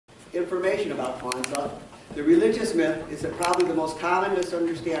information about Kwanzaa, the religious myth is probably the most common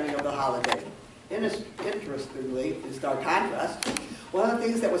misunderstanding of the holiday. Interestingly, in stark contrast, one of the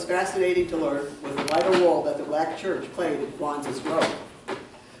things that was fascinating to learn was the vital role that the black church played in Kwanzaa's growth.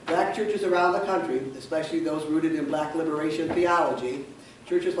 Black churches around the country, especially those rooted in black liberation theology,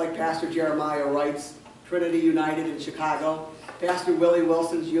 churches like Pastor Jeremiah Wright's Trinity United in Chicago, Pastor Willie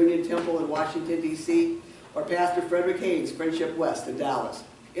Wilson's Union Temple in Washington, D.C., or Pastor Frederick Haynes' Friendship West in Dallas,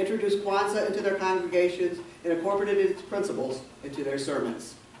 introduced Kwanzaa into their congregations and incorporated its principles into their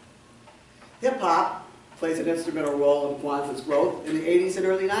sermons. Hip-hop plays an instrumental role in Kwanzaa's growth in the 80s and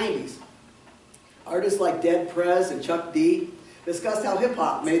early 90s. Artists like Dead Prez and Chuck D discussed how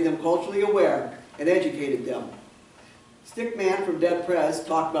hip-hop made them culturally aware and educated them. Stickman from Dead Prez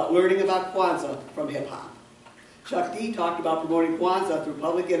talked about learning about Kwanzaa from hip-hop. Chuck D talked about promoting Kwanzaa through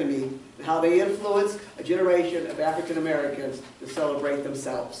Public Enemy and how they influenced a generation of African Americans to celebrate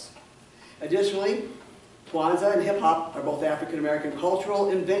themselves. Additionally, Kwanzaa and hip-hop are both African American cultural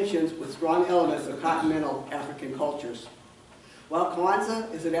inventions with strong elements of continental African cultures. While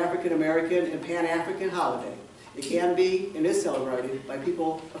Kwanzaa is an African American and Pan-African holiday, it can be and is celebrated by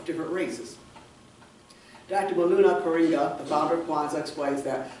people of different races. Dr. Maluna Karinga, the founder of Kwanzaa, explains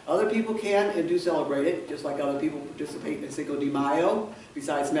that other people can and do celebrate it, just like other people participate in Cinco de Mayo,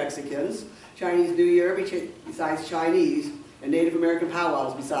 besides Mexicans, Chinese New Year besides Chinese, and Native American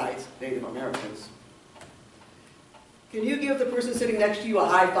powwows besides Native Americans. Can you give the person sitting next to you a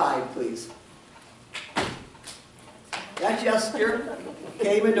high five, please? That gesture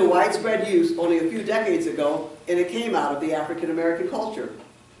came into widespread use only a few decades ago, and it came out of the African American culture.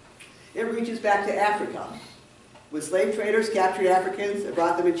 It reaches back to Africa. When slave traders captured Africans and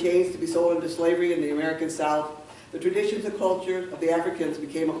brought them in chains to be sold into slavery in the American South, the traditions and culture of the Africans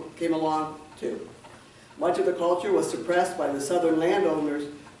came along too. Much of the culture was suppressed by the southern landowners,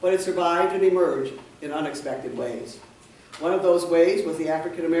 but it survived and emerged in unexpected ways. One of those ways was the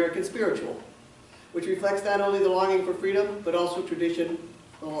African American spiritual, which reflects not only the longing for freedom, but also traditional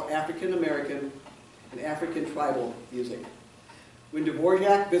African American and African tribal music. When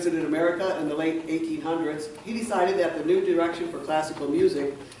Dvorak visited America in the late 1800s, he decided that the new direction for classical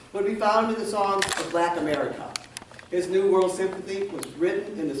music would be found in the songs of Black America. His New World Symphony was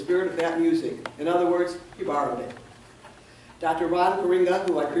written in the spirit of that music. In other words, he borrowed it. Dr. Ron Karinga,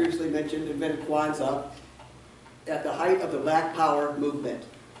 who I previously mentioned, invented Kwanzaa at the height of the Black Power movement.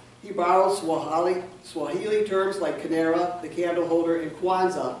 He borrowed Swahili terms like Kinera, the candle holder, and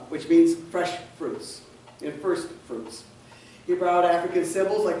Kwanzaa, which means fresh fruits, and first fruits. He borrowed African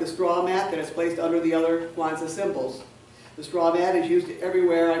symbols like the straw mat that is placed under the other Kwanzaa symbols. The straw mat is used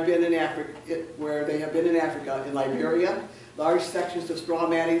everywhere I've been in Africa, where they have been in Africa. In Liberia, large sections of straw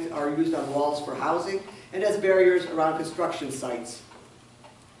matting are used on walls for housing and as barriers around construction sites.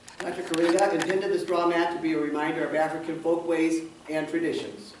 Dr. Karinga intended the straw mat to be a reminder of African folkways and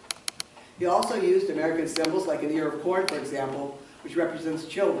traditions. He also used American symbols like an ear of corn, for example, which represents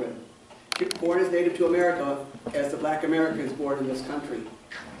children. Corn is native to America, as the Black Americans born in this country.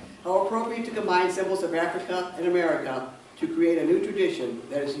 How appropriate to combine symbols of Africa and America to create a new tradition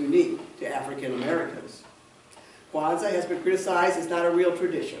that is unique to African Americans. Kwanzaa has been criticized as not a real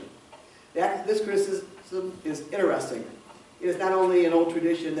tradition. This criticism is interesting. It is not only an old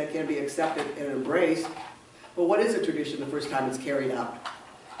tradition that can be accepted and embraced, but what is a tradition the first time it's carried out?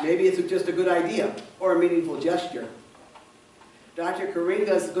 Maybe it's just a good idea or a meaningful gesture. Dr.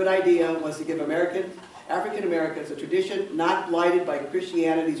 Karinga's good idea was to give African Americans a tradition not blighted by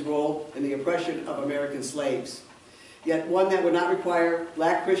Christianity's role in the oppression of American slaves, yet one that would not require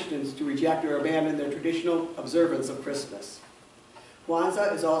Black Christians to reject or abandon their traditional observance of Christmas.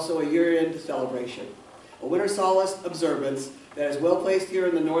 Kwanzaa is also a year-end celebration, a winter solace observance that is well placed here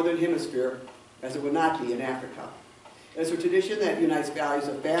in the Northern Hemisphere, as it would not be in Africa. It is a tradition that unites values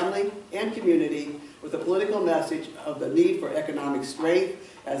of family and community with a political message of the need for economic strength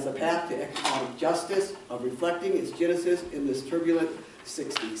as the path to economic justice, of reflecting its genesis in this turbulent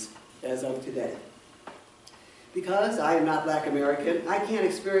 60s, as of today. Because I am not Black American, I can't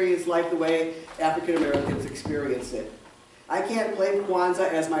experience life the way African Americans experience it. I can't claim Kwanzaa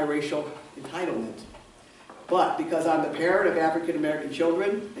as my racial entitlement. But because I'm the parent of African American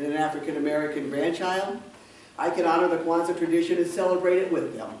children and an African American grandchild, I can honor the Kwanzaa tradition and celebrate it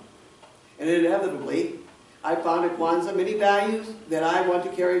with them. And inevitably, I found in Kwanzaa many values that I want to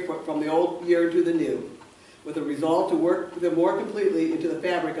carry from the old year to the new, with a resolve to work them more completely into the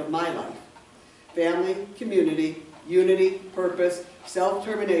fabric of my life. Family, community, unity, purpose,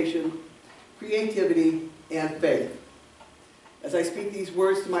 self-determination, creativity, and faith. As I speak these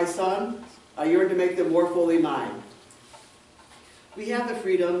words to my son, I yearn to make them more fully mine. We have the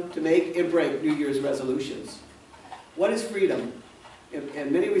freedom to make and break New Year's resolutions. What is freedom?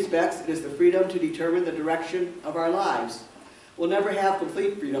 In many respects, it is the freedom to determine the direction of our lives. We'll never have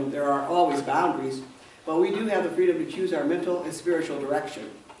complete freedom. There are always boundaries, but we do have the freedom to choose our mental and spiritual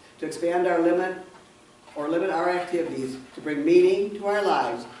direction, to expand our limit our activities, to bring meaning to our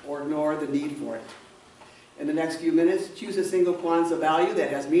lives or ignore the need for it. In the next few minutes, choose a single Kwanzaa value that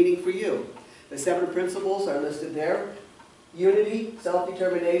has meaning for you. The 7 principles are listed there. Unity,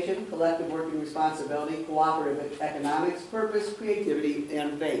 self-determination, collective working responsibility, cooperative economics, purpose, creativity,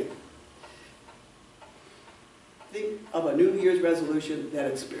 and faith. Think of a New Year's resolution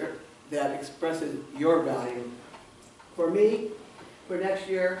that expresses your value. For me, for next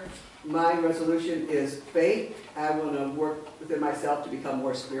year, my resolution is faith. I want to work within myself to become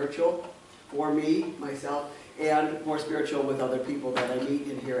more spiritual for me, myself, and more spiritual with other people that I meet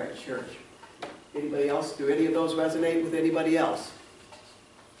in here at church. Anybody else? Do any of those resonate with anybody else?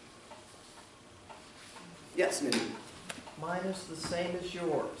 Yes, Minnie. Mine is the same as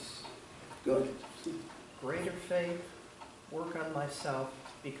yours. Good. Greater faith, work on myself,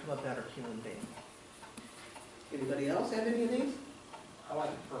 become a better human being. Anybody else have any of these? I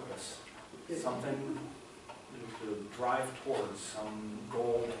like purpose. Something to drive towards, some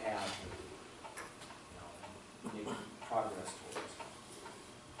goal to have, make progress towards.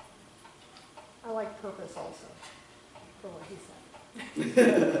 I like purpose also, for what he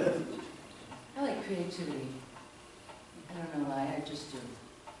said. I like creativity. I don't know why, I just do.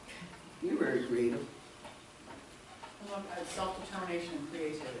 You're very creative. I love self-determination and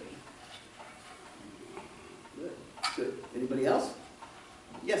creativity. Good. Good. Anybody else?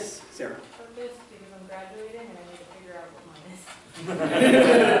 Yes, Sarah. Purpose, because I'm graduating and I need to figure out what mine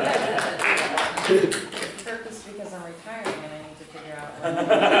is. Purpose, because I'm retiring and I need to figure out what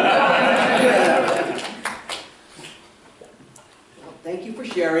mine is. Well, thank you for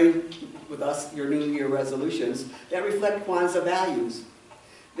sharing with us your New Year resolutions that reflect Kwanzaa values.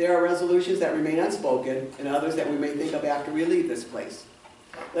 There are resolutions that remain unspoken and others that we may think of after we leave this place.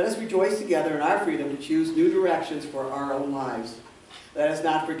 Let us rejoice together in our freedom to choose new directions for our own lives. Let us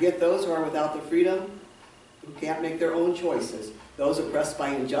not forget those who are without the freedom, who can't make their own choices, those oppressed by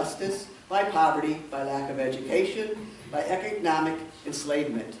injustice, by poverty, by lack of education, by economic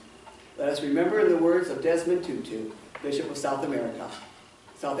enslavement. Let us remember in the words of Desmond Tutu, Bishop of South Africa,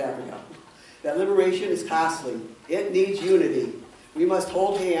 that liberation is costly. It needs unity. We must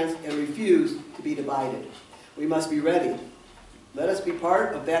hold hands and refuse to be divided. We must be ready. Let us be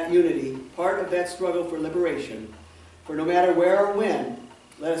part of that unity, part of that struggle for liberation. For no matter where or when,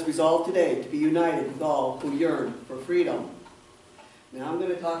 let us resolve today to be united with all who yearn for freedom. Now I'm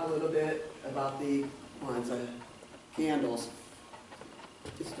going to talk a little bit about the Kwanzaa candles.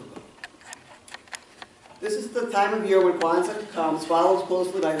 This is the time of year when Kwanzaa comes, followed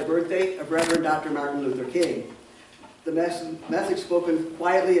closely by the birthday of Reverend Dr. Martin Luther King. The message spoken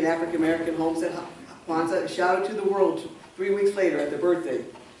quietly in African American homes at Kwanzaa is shouted to the world 3 weeks later at the birthday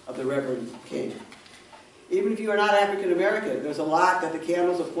of the Reverend King. Even if you are not African American, there's a lot that the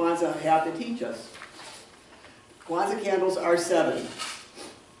candles of Kwanzaa have to teach us. Kwanzaa candles are 7.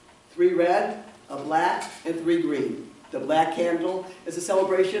 3 red, a black, and 3 green. The black candle is a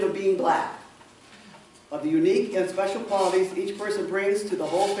celebration of being black, of the unique and special qualities each person brings to the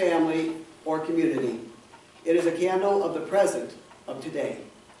whole family or community. It is a candle of the present, of today.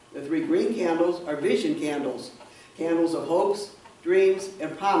 The 3 green candles are vision candles, candles of hopes, dreams,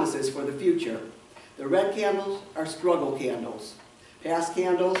 and promises for the future. The red candles are struggle candles. Past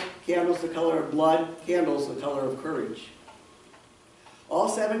candles, candles the color of blood, candles the color of courage. All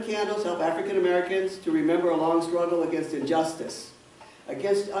 7 candles help African Americans to remember a long struggle against injustice,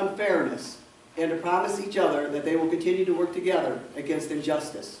 against unfairness, and to promise each other that they will continue to work together against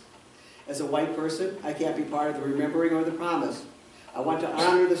injustice. As a white person, I can't be part of the remembering or the promise. I want to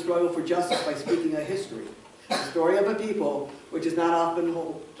honor the struggle for justice by speaking a history, the story of a people which is not often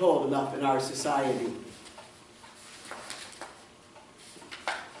told enough in our society.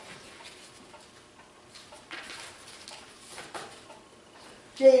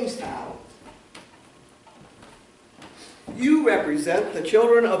 Jamestown. You represent the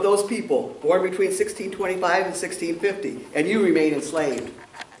children of those people born between 1625 and 1650, and you remain enslaved.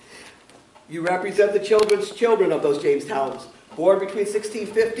 You represent the children's children of those Jamestowns, born between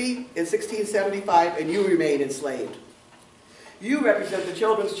 1650 and 1675, and you remain enslaved. You represent the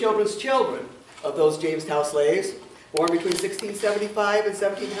children's children of those Jamestown slaves, born between 1675 and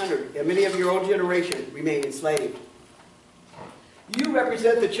 1700, and many of your own generation remain enslaved. You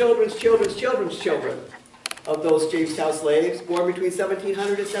represent the children's children of those Jamestown slaves, born between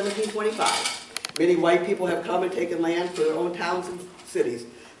 1700 and 1725. Many white people have come and taken land for their own towns and cities.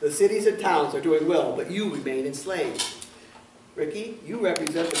 The cities and towns are doing well, but you remain enslaved. Ricky, you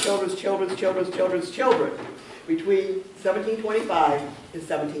represent the children's children between 1725 and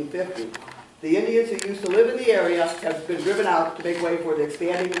 1750. The Indians who used to live in the area have been driven out to make way for the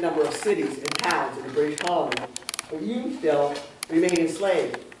expanding number of cities and towns in the British colony. But you still remain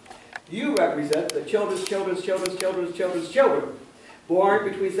enslaved. You represent the children, born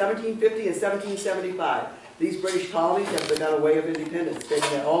between 1750 and 1775. These British colonies have begun a way of independence, stating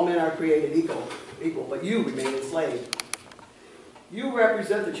that all men are created equal, but you remain enslaved. You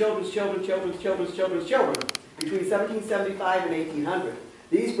represent the children between 1775 and 1800.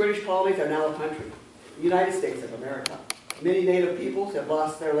 These British colonies are now a country, the United States of America. Many native peoples have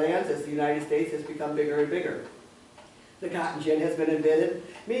lost their lands as the United States has become bigger and bigger. The cotton gin has been invented,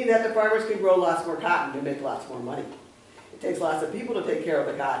 meaning that the farmers can grow lots more cotton and make lots more money. It takes lots of people to take care of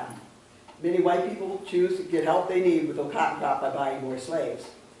the cotton. Many white people choose to get help they need with the cotton crop by buying more slaves.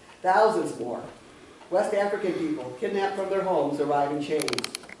 Thousands more. West African people, kidnapped from their homes, arrive in chains.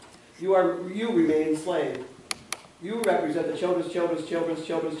 You remain enslaved. You represent the children,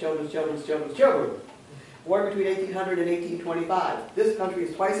 born between 1800 and 1825. This country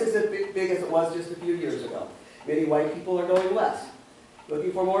is twice as big as it was just a few years ago. Many white people are going west,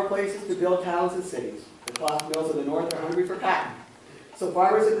 looking for more places to build towns and cities. The cloth mills in the north are hungry for cotton. So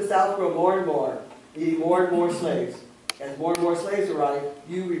farmers in the south grow more and more, needing more and more slaves. As more and more slaves arrive,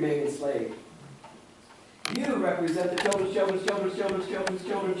 you remain enslaved. You represent the children,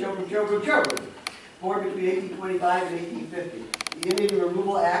 born between 1825 and 1850. The Indian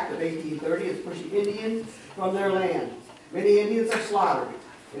Removal Act of 1830 is pushing Indians from their land. Many Indians are slaughtered.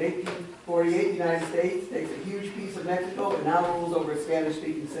 In 1848, the United States takes a huge piece of Mexico and now rules over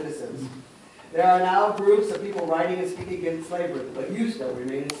Spanish-speaking citizens. There are now groups of people writing and speaking against slavery, but you still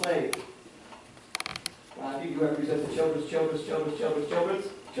remain enslaved. You represent the children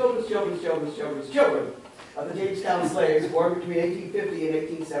of the Jamestown slaves born between 1850 and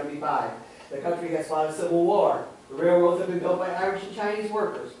 1875. The country has fought a civil war. The railroads have been built by Irish and Chinese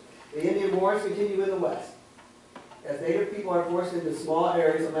workers. The Indian wars continue in the West, as native people are forced into small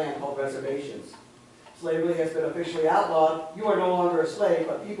areas of land called reservations. Slavery has been officially outlawed. You are no longer a slave,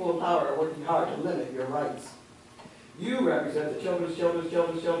 but people in power are working hard to limit your rights. You represent the children,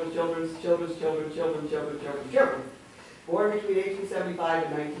 born between 1875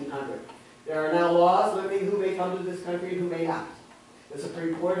 and 1900. There are now laws limiting who may come to this country and who may not. The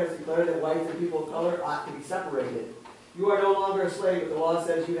Supreme Court has declared that whites and people of color ought to be separated. You are no longer a slave, but the law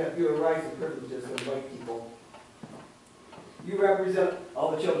says you have fewer rights and privileges than white people. You represent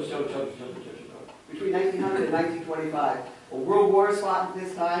all the children. Between 1900 and 1925, a world war is fought at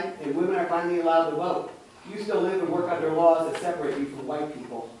this time, and women are finally allowed to vote. You still live and work under laws that separate you from white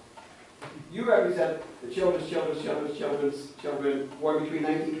people. You represent the children born between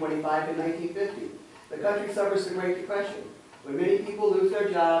 1925 and 1950. The country suffers the Great Depression, when many people lose their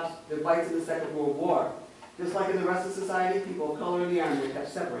jobs, there fights in the Second World War. Just like in the rest of society, people of color in the army have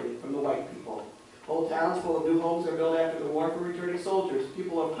separated from the white people. Whole towns full of new homes are built after the war for returning soldiers.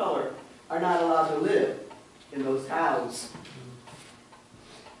 People of color are not allowed to live in those towns.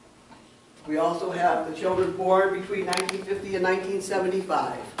 We also have the children born between 1950 and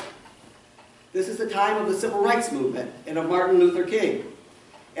 1975. This is the time of the Civil Rights Movement and of Martin Luther King.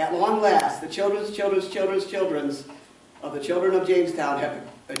 At long last, the children of the children of Jamestown have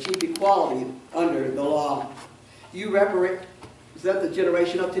achieved equality under the law. You represent the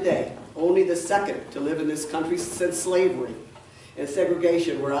generation of today, only the second to live in this country since slavery and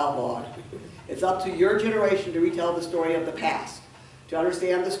segregation were outlawed. It's up to your generation to retell the story of the past, to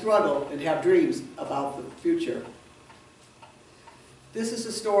understand the struggle and have dreams about the future. This is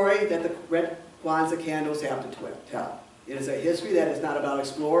a story that the red Kwanzaa candles have to tell. It is a history that is not about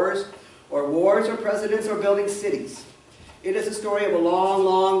explorers or wars or presidents or building cities. It is a story of a long,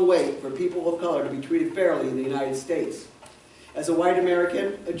 long wait for people of color to be treated fairly in the United States. As a white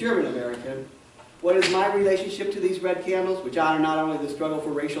American, a German American, what is my relationship to these red candles, which honor not only the struggle for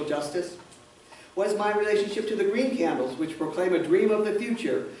racial justice? What is my relationship to the green candles, which proclaim a dream of the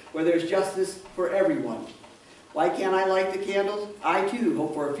future where there's justice for everyone? Why can't I light the candles? I too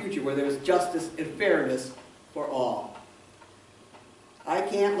hope for a future where there's justice and fairness for all. I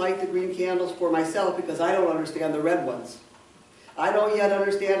can't light the green candles for myself because I don't understand the red ones. I don't yet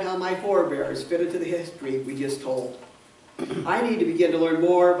understand how my forebears fit into the history we just told. I need to begin to learn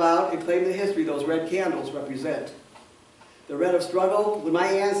more about and claim the history those red candles represent. The red of struggle when my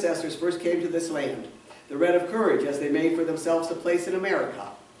ancestors first came to this land. The red of courage as they made for themselves a place in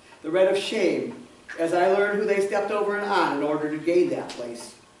America. The red of shame as I learned who they stepped over and on in order to gain that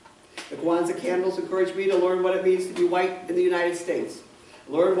place. The Kwanzaa candles encourage me to learn what it means to be white in the United States.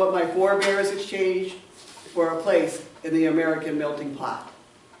 Learn what my forebears exchanged for a place in the American melting pot.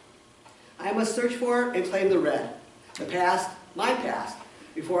 I must search for and claim the red, the past, my past,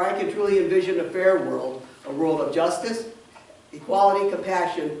 before I can truly envision a fair world, a world of justice, equality,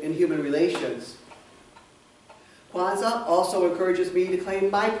 compassion, and human relations. Kwanzaa also encourages me to claim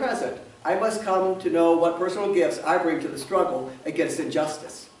my present. I must come to know what personal gifts I bring to the struggle against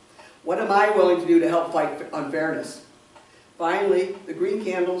injustice. What am I willing to do to help fight unfairness? Finally, the green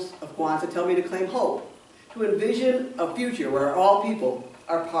candles of Kwanzaa tell me to claim hope, to envision a future where all people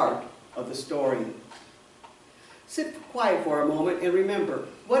are part of the story. Sit quiet for a moment and remember,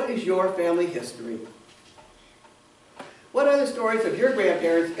 what is your family history? What are the stories of your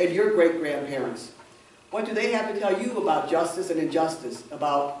grandparents and your great-grandparents? What do they have to tell you about justice and injustice,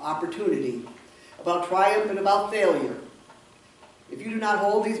 about opportunity, about triumph and about failure? If you do not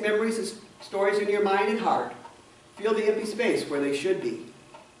hold these memories and stories in your mind and heart, feel the empty space where they should be.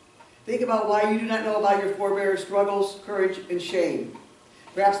 Think about why you do not know about your forebears' struggles, courage, and shame.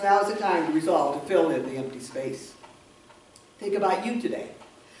 Perhaps now is the time to resolve to fill in the empty space. Think about you today.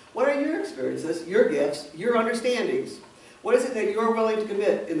 What are your experiences, your gifts, your understandings? What is it that you're willing to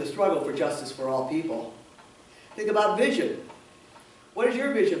commit in the struggle for justice for all people? Think about vision. What is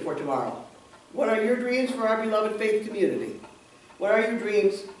your vision for tomorrow? What are your dreams for our beloved faith community? What are your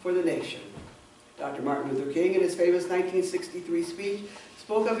dreams for the nation? Dr. Martin Luther King, in his famous 1963 speech,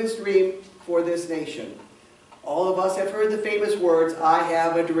 spoke of his dream for this nation. All of us have heard the famous words, "I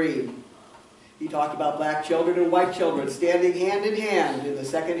have a dream." He talked about black children and white children standing hand in hand in the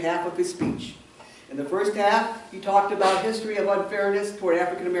second half of his speech. In the first half, he talked about history of unfairness toward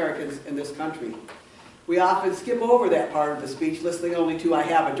African Americans in this country. We often skip over that part of the speech, listening only to "I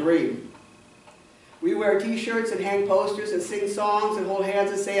have a dream." We wear t-shirts and hang posters and sing songs and hold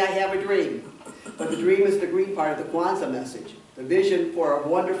hands and say, "I have a dream." But the dream is the green part of the Kwanzaa message, the vision for a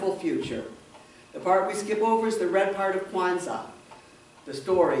wonderful future. The part we skip over is the red part of Kwanzaa, the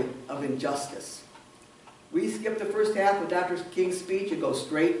story of injustice. We skip the first half of Dr. King's speech and go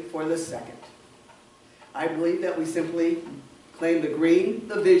straight for the second. I believe that we simply claim the green,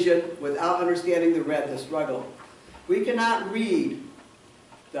 the vision, without understanding the red, the struggle. We cannot read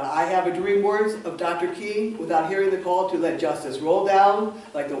the "I have a dream" words of Dr. King without hearing the call to let justice roll down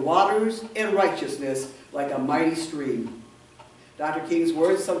like the waters and righteousness like a mighty stream. Dr. King's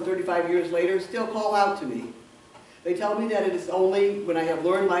words, some 35 years later, still call out to me. They tell me that it is only when I have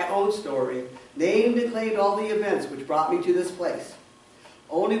learned my own story, named and claimed all the events which brought me to this place,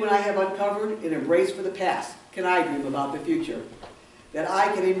 only when I have uncovered and embraced for the past can I dream about the future, that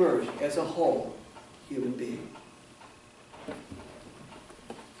I can emerge as a whole human being.